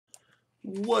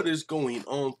What is going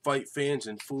on, fight fans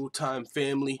and full-time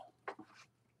family?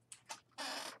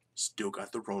 Still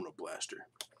got the Rona blaster.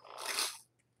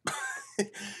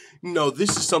 No,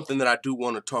 this is something that I do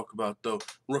want to talk about, though.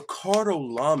 Ricardo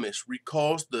Lamas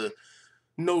recalls the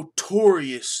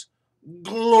notorious,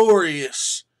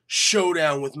 glorious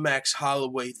showdown with Max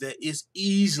Holloway that is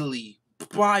easily,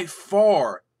 by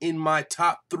far, in my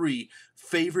top 3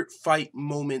 favorite fight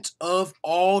moments of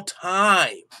all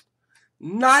time.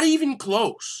 Not even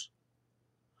close.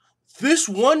 This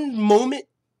one moment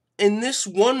in this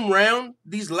one round,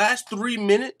 these last 3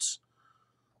 minutes,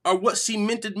 are what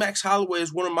cemented Max Holloway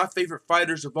as one of my favorite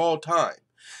fighters of all time.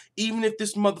 Even if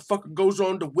this motherfucker goes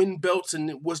on to win belts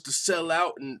and it was to sell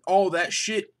out and all that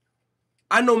shit,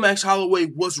 I know Max Holloway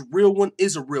was a real one,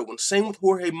 is a real one. Same with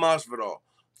Jorge Masvidal.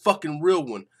 Fucking real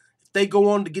one. If they go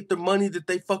on to get the money that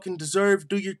they fucking deserve,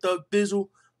 do your thug thizzle.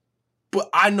 But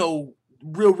I know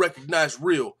real recognized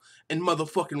real. And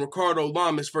motherfucking Ricardo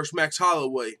Lamas versus Max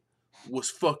Holloway was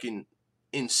fucking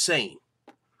insane.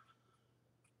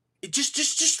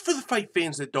 Just for the fight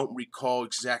fans that don't recall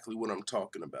exactly what I'm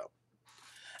talking about.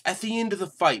 At the end of the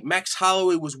fight, Max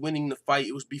Holloway was winning the fight.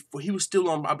 It was before he was still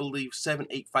on, I believe,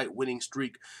 7-8 fight winning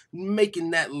streak,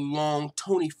 making that long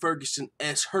Tony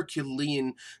Ferguson-esque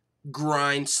Herculean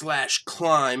grind /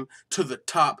 climb to the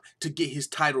top to get his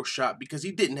title shot because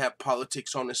he didn't have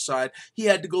politics on his side. He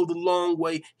had to go the long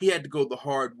way. He had to go the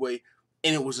hard way.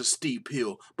 And it was a steep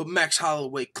hill. But Max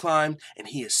Holloway climbed and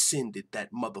he ascended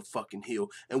that motherfucking hill.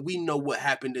 And we know what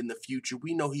happened in the future.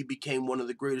 We know he became one of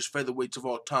the greatest featherweights of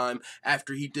all time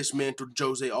after he dismantled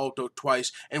Jose Aldo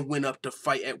twice and went up to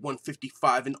fight at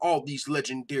 155 and all these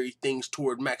legendary things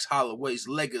toward Max Holloway's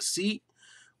legacy.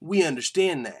 We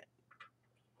understand that.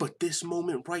 But this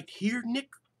moment right here,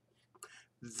 Nick.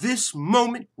 This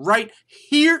moment right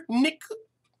here, Nick.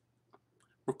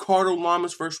 Ricardo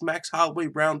Lamas versus Max Holloway,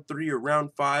 round 3 or round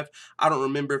 5. I don't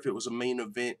remember if it was a main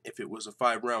event, if it was a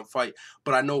 5-round fight,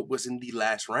 but I know it was in the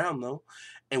last round, though.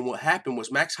 And what happened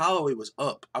was Max Holloway was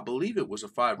up. I believe it was a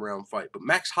 5-round fight, but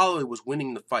Max Holloway was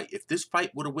winning the fight. If this fight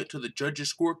would have went to the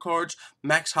judges' scorecards,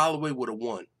 Max Holloway would have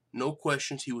won. No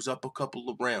questions, he was up a couple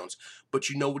of rounds. But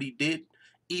you know what he did?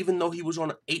 Even though he was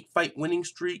on an 8-fight winning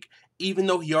streak, even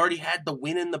though he already had the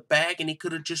win in the bag and he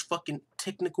could have just fucking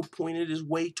technical pointed his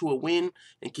way to a win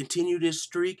and continued his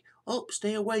streak. Oh,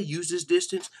 stay away, use his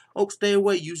distance. Oh, stay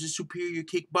away, use his superior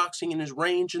kickboxing and his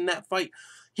range in that fight.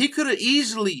 He could have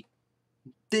easily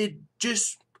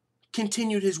just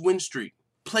continued his win streak,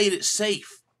 played it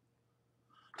safe.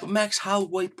 But Max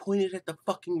Holloway pointed at the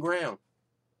fucking ground.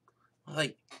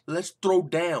 Like, let's throw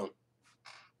down.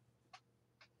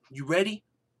 You ready?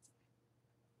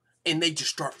 And they just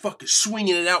start fucking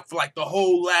swinging it out for like the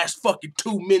whole last fucking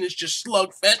 2 minutes, just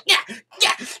slugfest.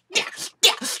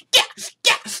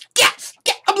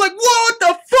 I'm like, what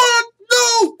the fuck?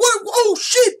 No! What? Oh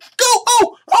shit! Go!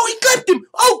 Oh, he clipped him!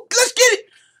 Oh, let's get it!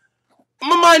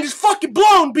 My mind is fucking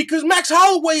blown because Max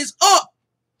Holloway is up.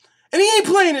 And he ain't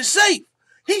playing it safe.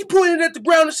 He pointed at the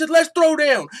ground and said, let's throw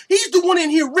down. He's the one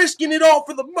in here risking it all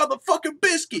for the motherfucking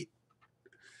biscuit.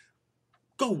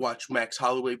 Go watch Max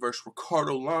Holloway versus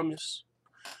Ricardo Lamas.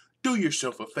 Do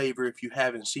yourself a favor if you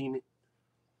haven't seen it.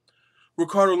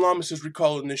 Ricardo Lamas is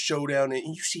recalling this showdown,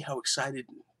 and you see how excited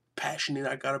and passionate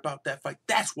I got about that fight.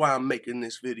 That's why I'm making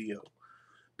this video.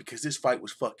 Because this fight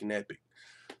was fucking epic.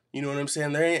 You know what I'm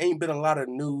saying? There ain't been a lot of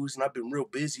news, and I've been real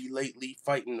busy lately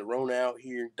fighting the Rona out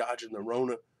here, dodging the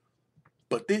Rona.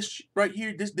 But this right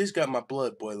here, this got my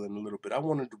blood boiling a little bit. I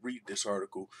wanted to read this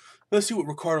article. Let's see what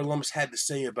Ricardo Lamas had to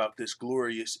say about this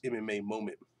glorious MMA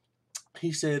moment.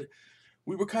 He said,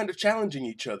 we were kind of challenging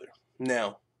each other.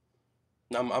 Now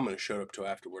I'm going to shut up till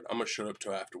afterward.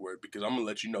 Because I'm going to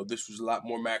let you know this was a lot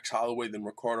more Max Holloway than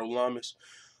Ricardo Lamas.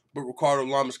 But Ricardo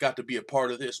Lamas got to be a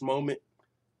part of this moment.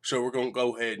 So we're going to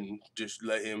go ahead and just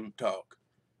let him talk.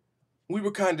 We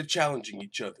were kind of challenging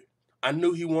each other. I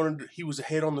knew he was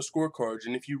ahead on the scorecards,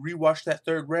 and if you rewatch that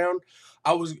 3rd round,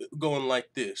 I was going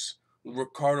like this.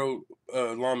 Ricardo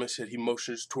Lamas said he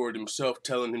motions toward himself,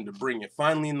 telling him to bring it.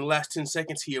 Finally, in the last 10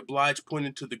 seconds, he obliged,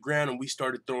 pointed to the ground, and we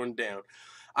started throwing down.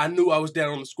 I knew I was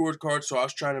down on the scorecard, so I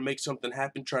was trying to make something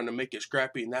happen, trying to make it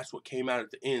scrappy, and that's what came out at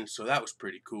the end, so that was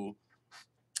pretty cool.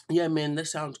 Yeah, man, that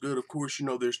sounds good. Of course, you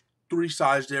know, there's 3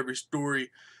 sides to every story,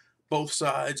 both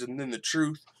sides, and then the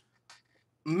truth.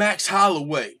 Max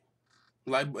Holloway.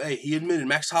 Like, hey, he admitted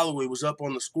Max Holloway was up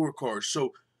on the scorecard.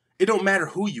 So, it don't matter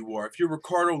who you are. If you're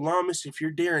Ricardo Lamas, if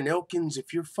you're Darren Elkins,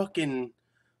 if you're fucking...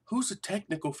 Who's a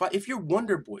technical fight? If you're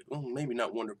Wonder Boy. Well, maybe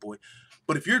not Wonder Boy.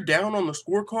 But if you're down on the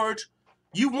scorecards,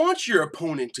 you want your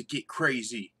opponent to get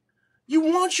crazy. You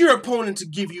want your opponent to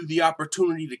give you the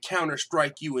opportunity to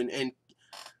counter-strike you and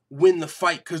win the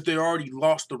fight because they already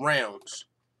lost the rounds.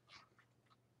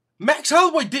 Max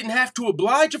Holloway didn't have to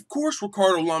oblige. Of course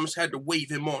Ricardo Lamas had to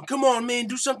wave him on. Come on, man,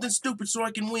 do something stupid so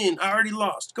I can win. I already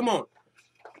lost. Come on.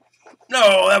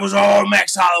 No, that was all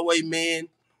Max Holloway, man.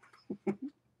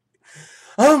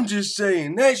 I'm just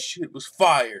saying, that shit was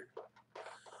fire.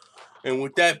 And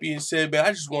with that being said, man,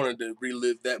 I just wanted to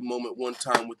relive that moment one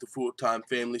time with the Full-Time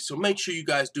family. So make sure you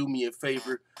guys do me a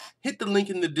favor. Hit the link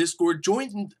in the Discord.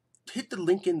 Hit the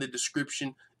link in the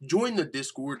description. Join the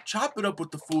Discord. Chop it up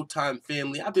with the Full-Time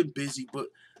family. I've been busy, but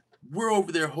we're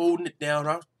over there holding it down.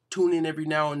 I'll tune in every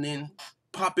now and then,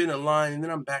 pop in a line, and then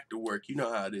I'm back to work. You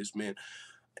know how it is, man.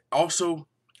 Also,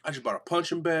 I just bought a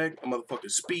punching bag, a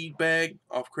motherfucking speed bag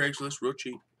off Craigslist, real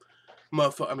cheap.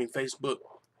 Facebook.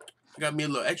 I got me a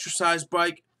little exercise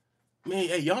bike. Man,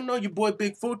 hey, y'all know your boy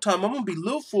Big Full-Time. I'm gonna be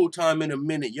little Full-Time in a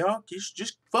minute, y'all.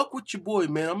 Just fuck with your boy,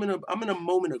 man. I'm in a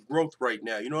moment of growth right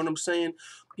now. You know what I'm saying?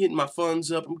 I'm getting my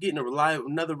funds up. I'm getting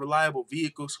another reliable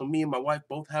vehicle, so me and my wife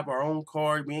both have our own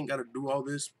car. We ain't gotta do all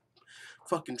this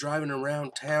fucking driving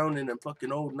around town in a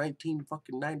fucking old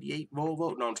 1998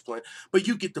 Volvo. No, I'm just playing. But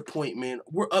you get the point, man.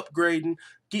 We're upgrading,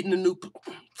 getting a new.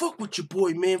 Fuck with your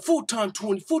boy, man. Full-Time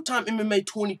MMA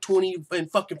 2020,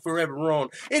 and fucking forever on.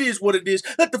 It is what it is.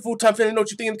 Let the Full-Time family know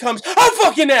what you think in the comments. I'm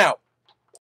fucking out.